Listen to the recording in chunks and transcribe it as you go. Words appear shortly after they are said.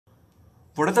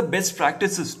What are the best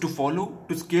practices to follow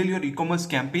to scale your e-commerce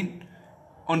campaign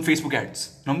on Facebook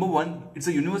ads? Number one, it's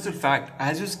a universal fact.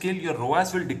 As you scale, your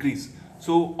ROAS will decrease.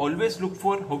 So always look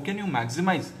for how can you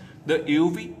maximize the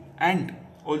AOV and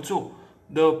also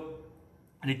the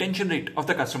retention rate of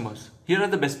the customers. Here are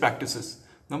the best practices.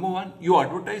 Number one, your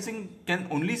advertising can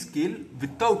only scale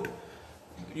without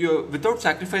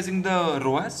sacrificing the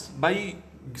ROAS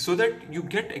so that you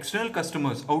get external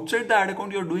customers outside the ad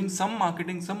account. You're doing some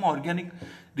marketing, some organic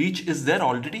reach is there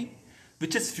already,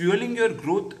 which is fueling your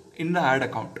growth in the ad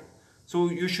account.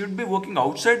 So you should be working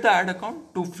outside the ad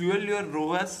account to fuel your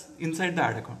ROAS inside the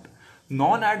ad account.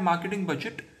 Non-ads marketing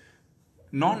budget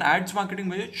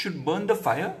should burn the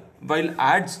fire, while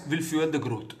ads will fuel the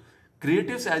growth.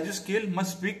 Creatives as you scale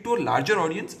must speak to a larger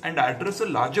audience and address a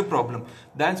larger problem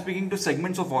than speaking to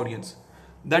segments of audience.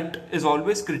 That is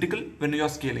always critical when you are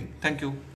scaling. Thank you.